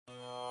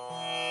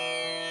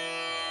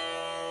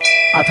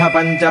अथ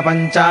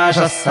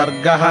पञ्चपञ्चाशः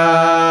सर्गः।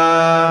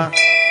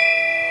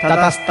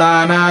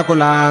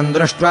 ततस्तानाकुलान्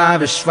दृष्ट्वा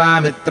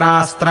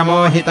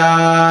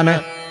विश्वामित्रास्त्रमोहितान्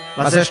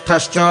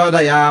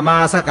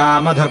वसिष्ठश्चोदयामास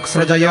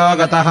कामधुक्सृजयो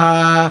गतः।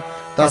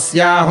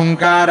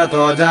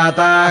 तस्याहुङ्कारतो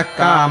जाताः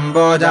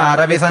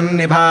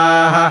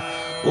काम्बोजारविसन्निभाः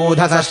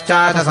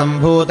ऊधसश्चाथ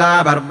सम्भूता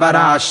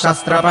बर्बराः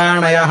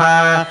शस्त्रपाणयः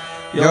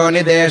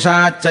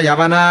योनिदेशाच्च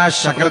यवनाः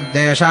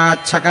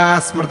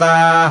शकृद्देशाच्छकाः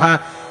स्मृताः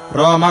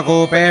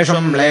रोमकूपेषु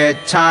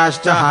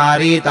म्लेच्छाश्च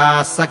हारीताः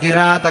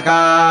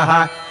सकिरातकाः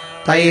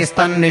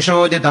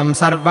तैस्तन्निषूदितम्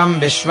सर्वम्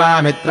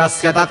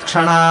विश्वामित्रस्य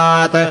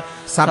तत्क्षणात्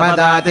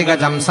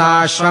सपदातिगजम्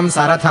साश्वम्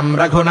सरथम्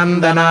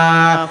रघुनन्दना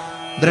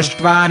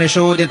दृष्ट्वा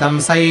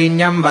निषूदितम्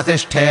सैन्यम्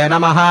वसिष्ठेन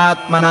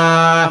महात्मना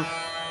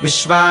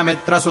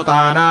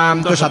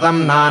विश्वामित्रसुतानाम् तु 100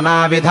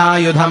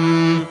 नानाविधायुधम्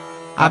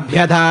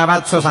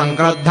अभ्यधावत्सु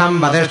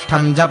सङ्क्रुद्धम्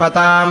वसिष्ठम्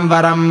जपताम्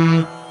वरम्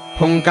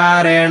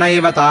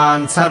हुङ्कारेणैव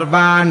तान्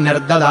सर्वान्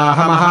निर्ददाह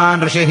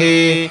महान् ऋषिः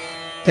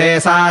ते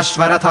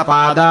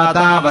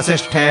साश्वरथपादाता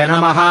वसिष्ठेन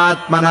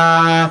महात्मना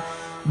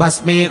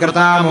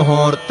भस्मीकृता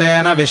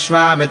मुहूर्तेन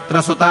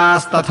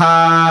विश्वामित्रसुतास्तथा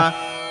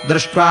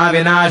दृष्ट्वा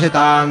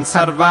विनाशितान्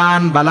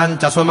सर्वान् बलम्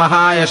च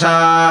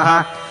सुमहायशाः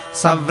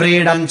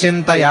सव्रीडम्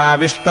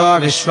चिन्तयाविष्टो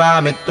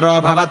विश्वामित्रो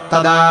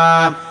भवत्तदा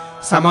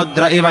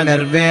समुद्र इव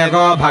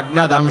निर्वेगो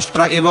भग्नदंष्ट्र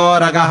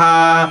इवोरगः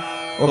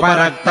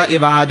उपरक्त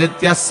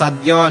इवादित्यः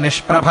सद्यो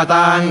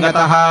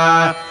निष्प्रभताङ्गतः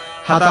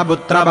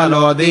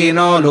हतपुत्रबलो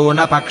दीनो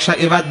लूनपक्ष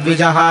इव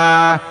द्विजः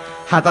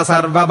हत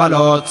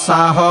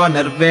सर्वबलोत्साहो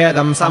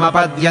निर्वेदम्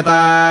समपद्यत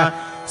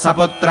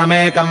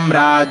सपुत्रमेकम्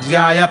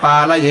राज्याय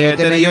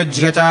पालयेति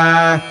नियुज्य च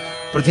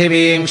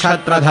पृथिवीम्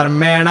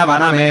क्षत्रधर्मेण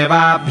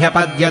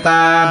वनमेवाभ्यपद्यत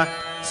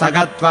स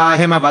गत्वा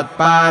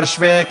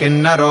हिमवत्पार्श्वे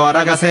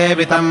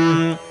किन्नरोरगसेवितम्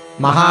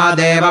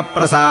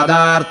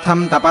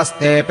महादेवप्रसादार्थम्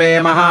तपस्तेपे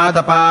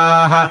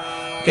महातपाः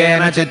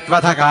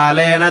केनचित्वथ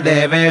कालेन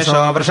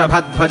देवेशो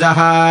वृषभध्वजः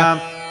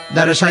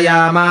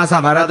दर्शयामास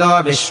वरदो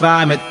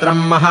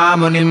विश्वामित्रम्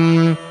महामुनिम्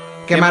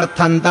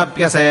किमर्थम्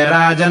तप्यसे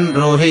राजन्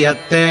ब्रूहि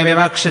यत्ते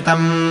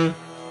विवक्षितम्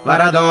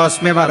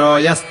वरदोऽस्मि वरो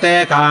यस्ते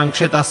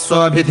काङ्क्षितः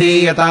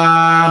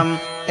सोऽभिधीयताम्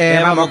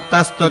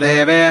एवमुक्तस्तु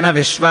देवेन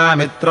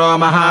विश्वामित्रो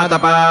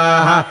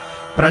महातपाः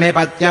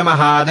प्रणिपत्य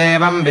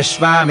महादेवम्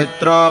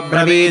विश्वामित्रो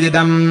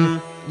ब्रवीदिदम्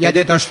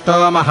यदि तुष्टो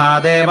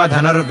महादेव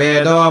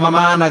धनुर्वेदो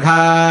ममानघ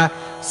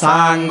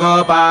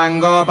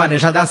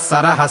साङ्गोपाङ्गोपनिषदः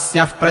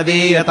सरहस्यः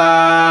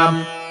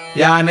प्रदीयताम्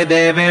यानि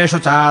देवेषु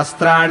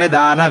चास्त्राणि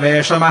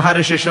दानवेषु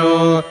महर्षिषु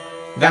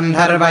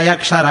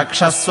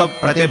गन्धर्वयक्षरक्षस्सु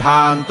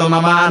प्रतिभान्तु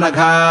ममानघ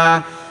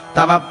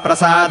तव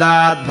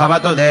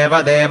प्रसादाद्भवतु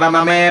देवदेव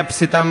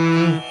ममेप्सितम्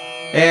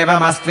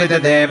एवमस्त्विति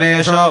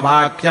देवेशो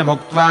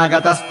वाक्यमुक्त्वा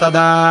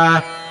गतस्तदा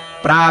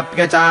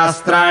प्राप्य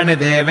चास्त्राणि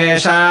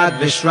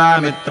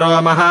देवेशाद्विश्वामित्रो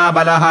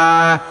महाबलः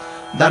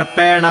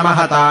दर्पेण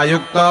महता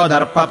युक्तो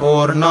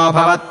दर्पपूर्णो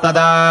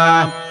भवत्तदा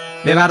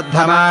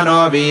विवर्धमानो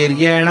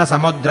वीर्येण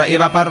समुद्र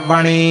इव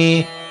पर्वणि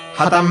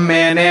हतम्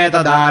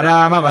मेनेतदा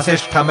राम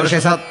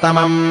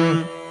वसिष्ठमृषिसत्तमम्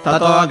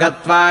ततो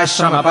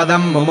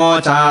गत्वाश्रमपदम्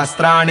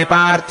मुमोचास्त्राणि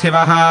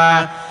पार्थिवः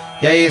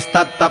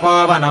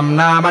यैस्तत्तपोवनम्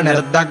नाम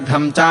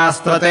निर्दग्धम्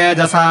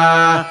चास्त्रतेजसा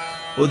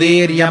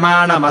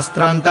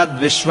उदीर्यमाणमस्त्रम्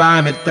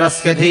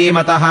तद्विश्वामित्रस्य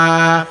धीमतः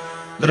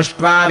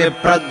दृष्ट्वा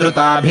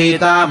विप्रद्रुता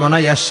भीता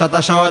मुनयः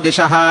शतशो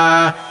दिशः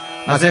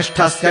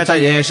वसिष्ठस्य च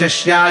ये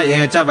शिष्या ये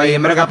च वै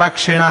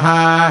मृगपक्षिणः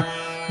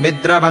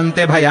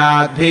विद्रवन्ति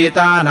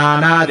भयाद्भीता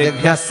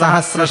नानादिभ्यः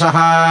सहस्रशः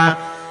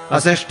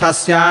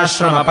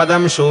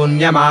वसिष्ठस्याश्रमपदम्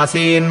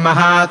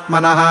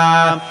शून्यमासीन्महात्मनः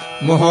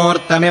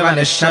मुहूर्तमिव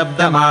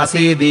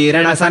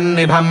निःशब्दमासीदीरेण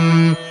सन्निभम्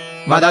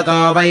वदतो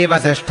वै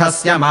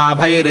वसिष्ठस्य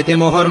माभैरिति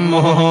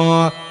मुहुर्मुहुः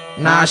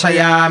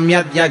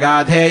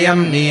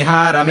नाशयाम्यद्यगाधेयम्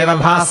नीहारमिव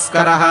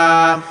भास्करः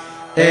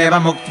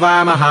एवमुक्त्वा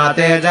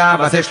महातेजा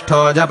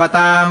वसिष्ठो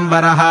जपताम्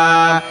वरः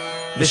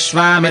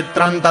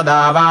विश्वामित्रम्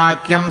तदा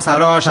वाक्यम्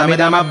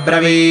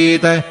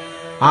सरोषमिदमब्रवीत्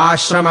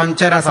आश्रमम्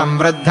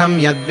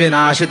चिरसंवृद्धम्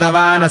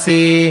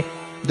यद्विनाशितवानसि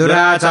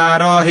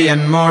दुराचारो हि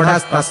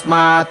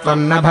यन्मूढस्तस्मात्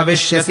त्वम् न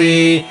भविष्यसि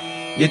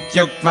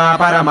इत्युक्त्वा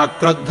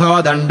परमक्रुद्धो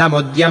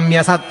दण्डमुद्यम्य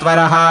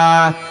सत्वरः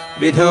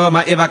विधूम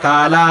इव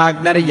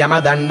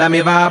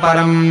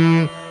कालाग्निर्यमदण्डमिवापरम्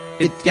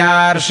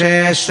इत्यार्षे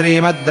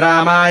श्रीमद्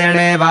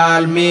रामायणे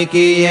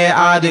वाल्मीकीये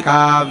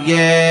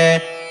आदिकाव्ये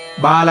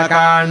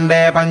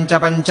बालकाण्डे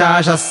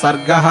 55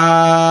 सर्गः।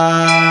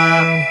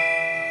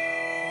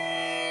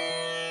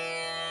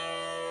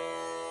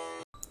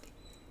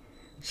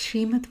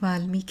 Srimad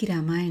Valmiki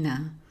Ramayana,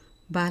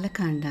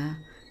 Balakanda,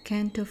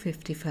 Canto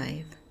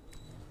 55.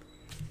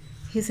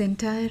 His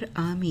entire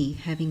army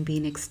having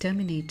been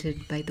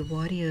exterminated by the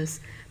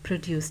warriors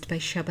produced by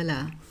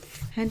Shabala,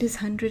 and his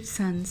 100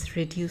 sons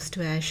reduced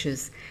to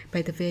ashes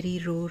by the very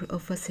roar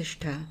of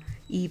Vasishta,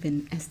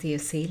 even as they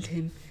assailed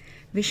him,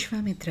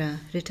 Vishvamitra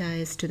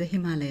retires to the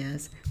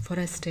Himalayas for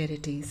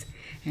austerities,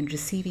 and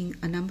receiving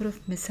a number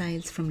of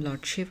missiles from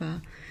Lord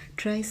Siva,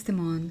 tries them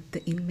on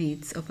the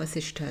inmates of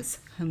Vasishta's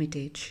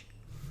hermitage.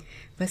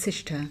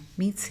 Vasishta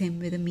meets him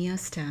with a mere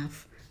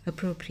staff,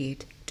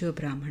 appropriate to a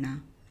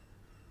Brahmana.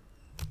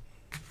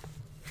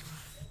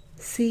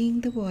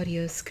 Seeing the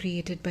warriors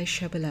created by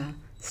Shabala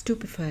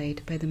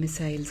stupefied by the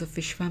missiles of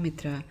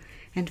Vishvamitra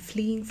and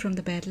fleeing from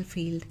the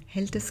battlefield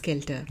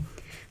helter-skelter,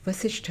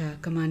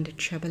 Vasishta commanded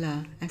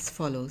Shabala as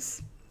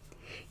follows: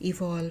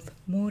 "Evolve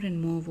more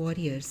and more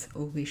warriors,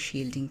 O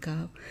wish-yielding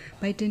cow,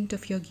 by dint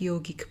of your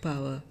yogic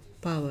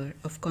power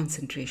of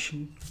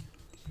concentration."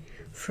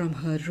 From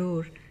her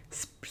roar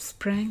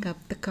sprang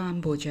up the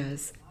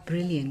Kambojas,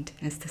 brilliant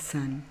as the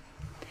sun.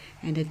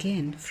 And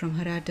again from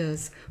her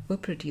udders were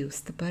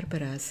produced the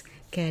Barbaras,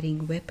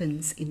 carrying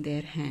weapons in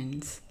their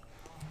hands.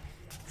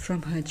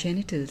 From her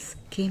genitals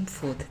came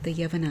forth the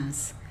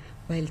Yavanas,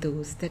 while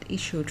those that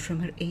issued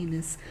from her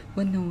anus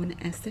were known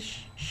as the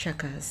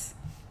Shakas.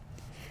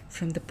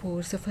 From the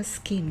pores of her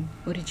skin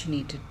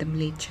originated the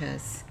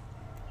Mlechas,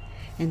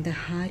 and the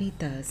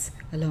Haritas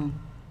along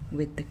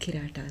with the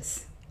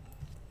Kiratas.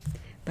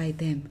 By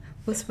them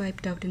was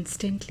wiped out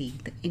instantly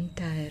the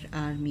entire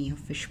army of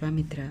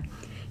Vishvamitra,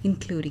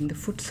 including the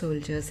foot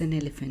soldiers and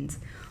elephants,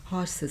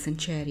 horses and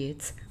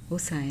chariots, O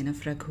scion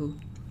of Raghu.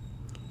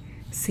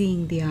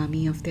 Seeing the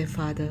army of their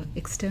father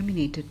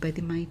exterminated by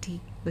the mighty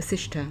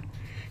Vasishta,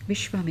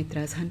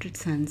 Vishvamitra's 100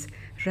 sons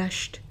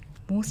rushed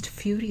most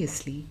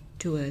furiously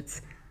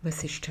towards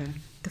Vasishta,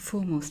 the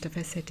foremost of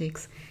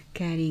ascetics,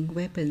 carrying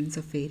weapons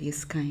of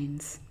various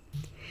kinds.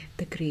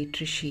 The great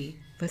Rishi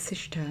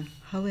Vasishta,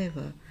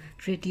 however,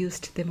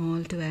 reduced them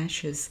all to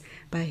ashes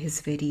by his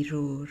very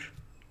roar.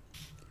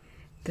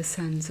 The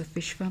sons of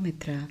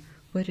Vishvamitra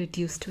were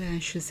reduced to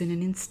ashes in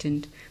an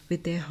instant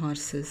with their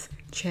horses,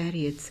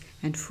 chariots,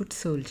 and foot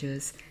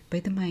soldiers by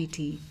the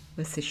mighty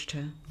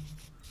Vasishta.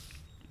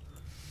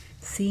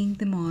 Seeing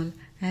them all,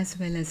 as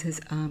well as his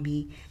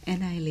army,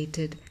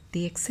 annihilated,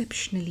 the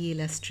exceptionally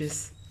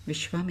illustrious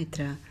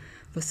Vishvamitra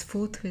was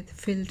forthwith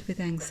filled with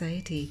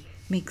anxiety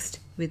mixed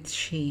with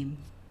shame.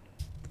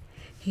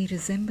 He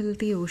resembled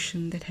the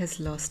ocean that has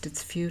lost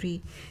its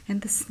fury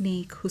and the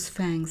snake whose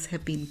fangs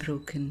have been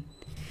broken,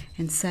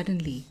 and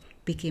suddenly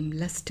became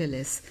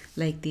lusterless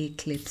like the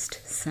eclipsed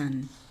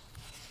sun.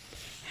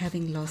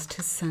 Having lost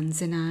his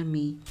sons and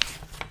army,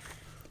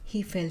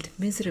 he felt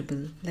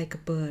miserable like a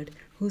bird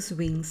whose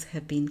wings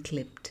have been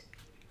clipped.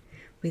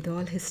 With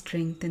all his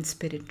strength and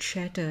spirit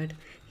shattered,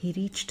 he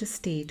reached a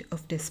state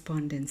of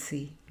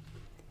despondency.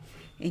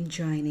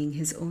 Enjoining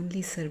his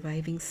only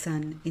surviving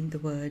son in the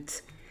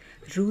words,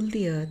 "Rule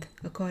the earth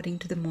according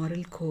to the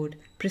moral code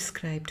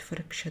prescribed for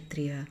a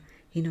Kshatriya,"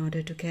 in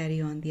order to carry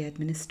on the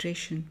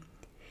administration,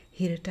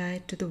 he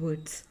retired to the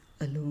woods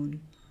alone.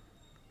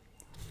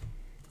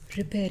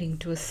 Repairing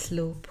to a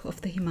slope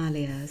of the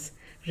Himalayas,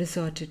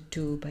 resorted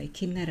to by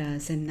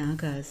Kinnaras and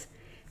Nagas,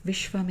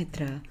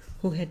 Vishvamitra,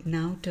 who had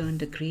now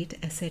turned a great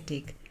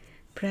ascetic,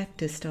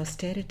 practiced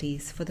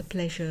austerities for the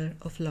pleasure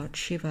of Lord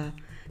Siva,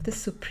 the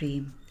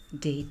supreme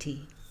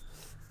deity.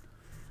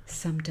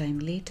 Sometime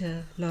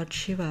later, Lord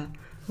Siva,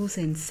 whose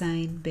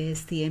ensign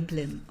bears the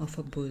emblem of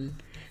a bull,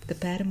 the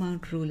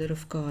paramount ruler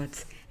of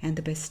gods and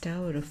the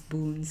bestower of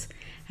boons,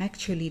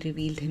 actually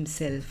revealed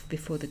himself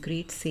before the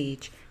great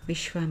sage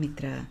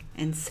Vishvamitra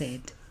and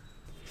said,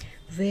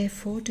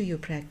 "Wherefore do you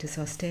practice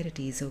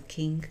austerities, O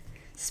king?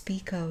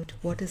 Speak out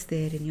what is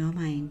there in your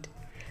mind.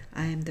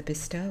 I am the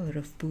bestower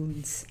of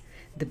boons.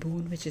 The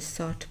boon which is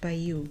sought by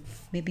you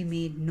may be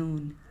made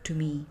known to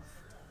me."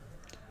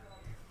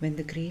 When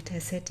the great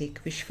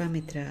ascetic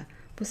Vishvamitra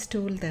was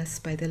told thus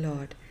by the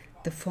Lord,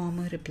 the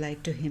former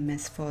replied to him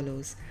as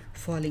follows,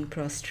 falling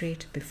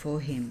prostrate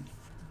before him: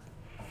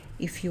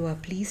 "If you are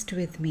pleased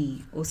with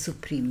me, O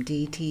supreme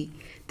deity,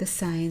 the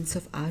science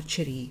of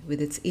archery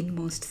with its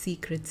inmost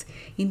secrets,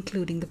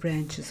 including the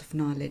branches of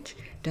knowledge,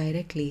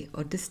 directly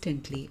or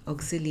distantly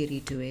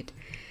auxiliary to it,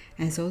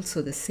 as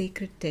also the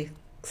sacred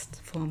texts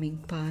forming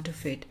part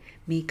of it,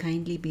 may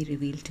kindly be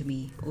revealed to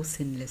me, O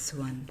sinless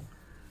one.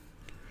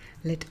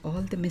 Let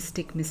all the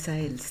mystic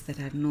missiles that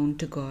are known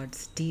to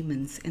gods,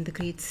 demons, and the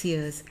great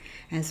seers,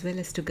 as well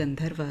as to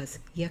Gandharvas,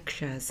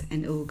 Yakshas,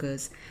 and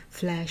ogres,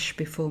 flash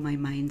before my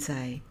mind's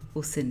eye,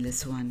 O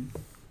sinless one.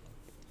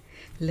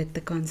 Let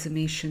the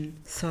consummation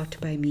sought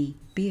by me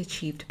be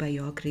achieved by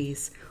your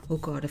grace, O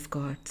God of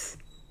gods."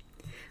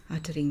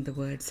 Uttering the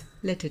words,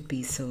 "Let it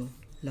be so,"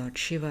 Lord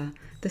Siva,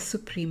 the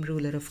supreme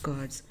ruler of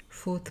gods,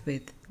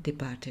 forthwith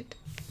departed.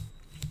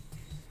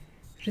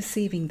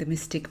 Receiving the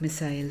mystic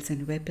missiles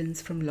and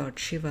weapons from Lord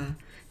Siva,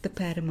 the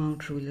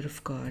paramount ruler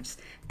of gods,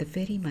 the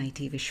very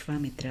mighty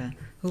Vishvamitra,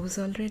 who was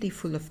already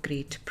full of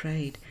great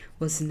pride,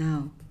 was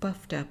now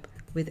puffed up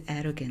with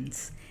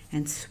arrogance,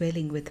 and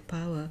swelling with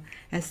power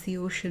as the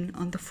ocean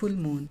on the full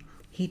moon,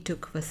 he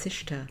took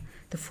Vasishta,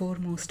 the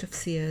foremost of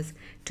seers,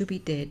 to be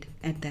dead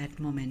at that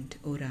moment,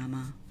 O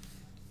Rama.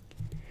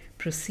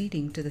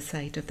 Proceeding to the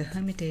site of the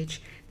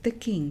hermitage, the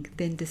king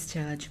then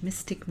discharged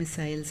mystic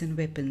missiles and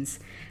weapons,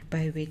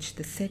 by which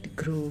the said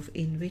grove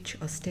in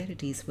which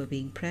austerities were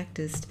being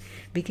practiced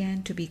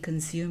began to be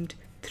consumed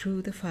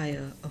through the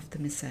fire of the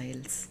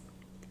missiles.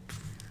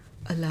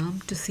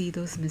 Alarmed to see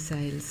those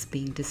missiles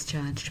being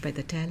discharged by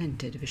the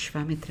talented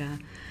Vishvamitra,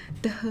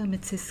 the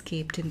hermits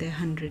escaped in their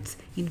hundreds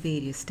in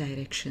various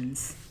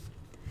directions.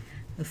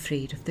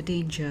 Afraid of the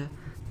danger,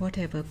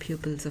 whatever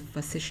pupils of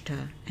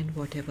Vasishta and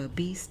whatever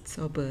beasts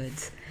or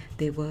birds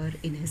they were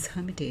in his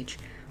hermitage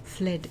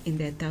fled in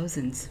their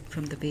thousands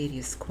from the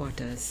various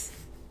quarters.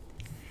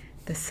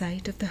 The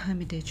sight of the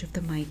hermitage of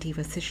the mighty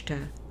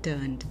Vasishta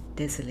turned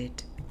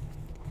desolate.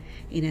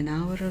 In an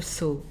hour or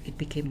so it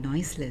became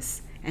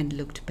noiseless and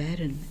looked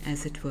barren,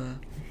 as it were,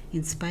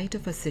 in spite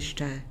of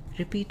Vasishta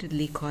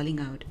repeatedly calling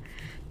out,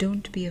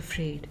 "Don't be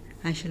afraid,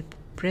 I shall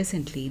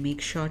presently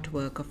make short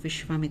work of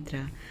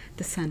Vishvamitra,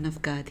 the son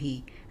of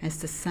Gadhi, as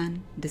the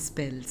sun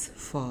dispels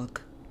fog."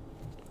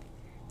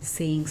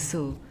 Saying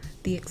so,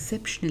 the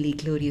exceptionally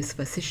glorious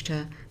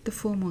Vasishta, the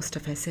foremost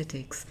of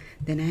ascetics,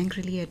 then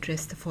angrily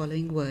addressed the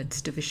following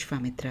words to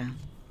Vishvamitra: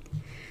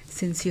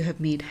 "Since you have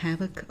made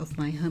havoc of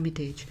my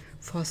hermitage,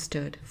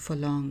 fostered for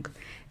long,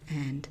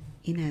 and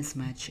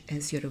inasmuch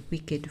as you're a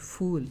wicked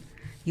fool,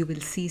 you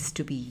will cease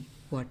to be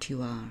what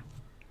you are."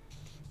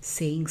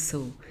 Saying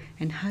so,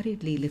 and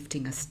hurriedly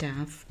lifting a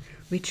staff,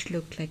 which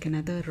looked like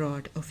another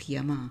rod of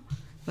Yama,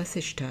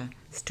 Vasishta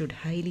stood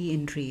highly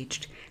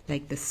enraged,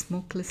 like the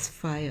smokeless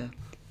fire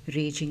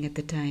raging at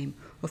the time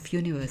of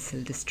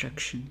universal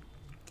destruction.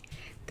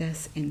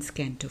 Thus ends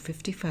Canto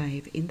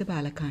 55 in the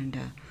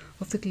Balakanda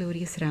of the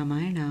glorious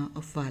Ramayana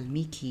of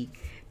Valmiki,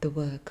 the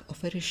work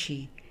of a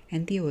rishi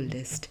and the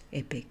oldest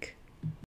epic.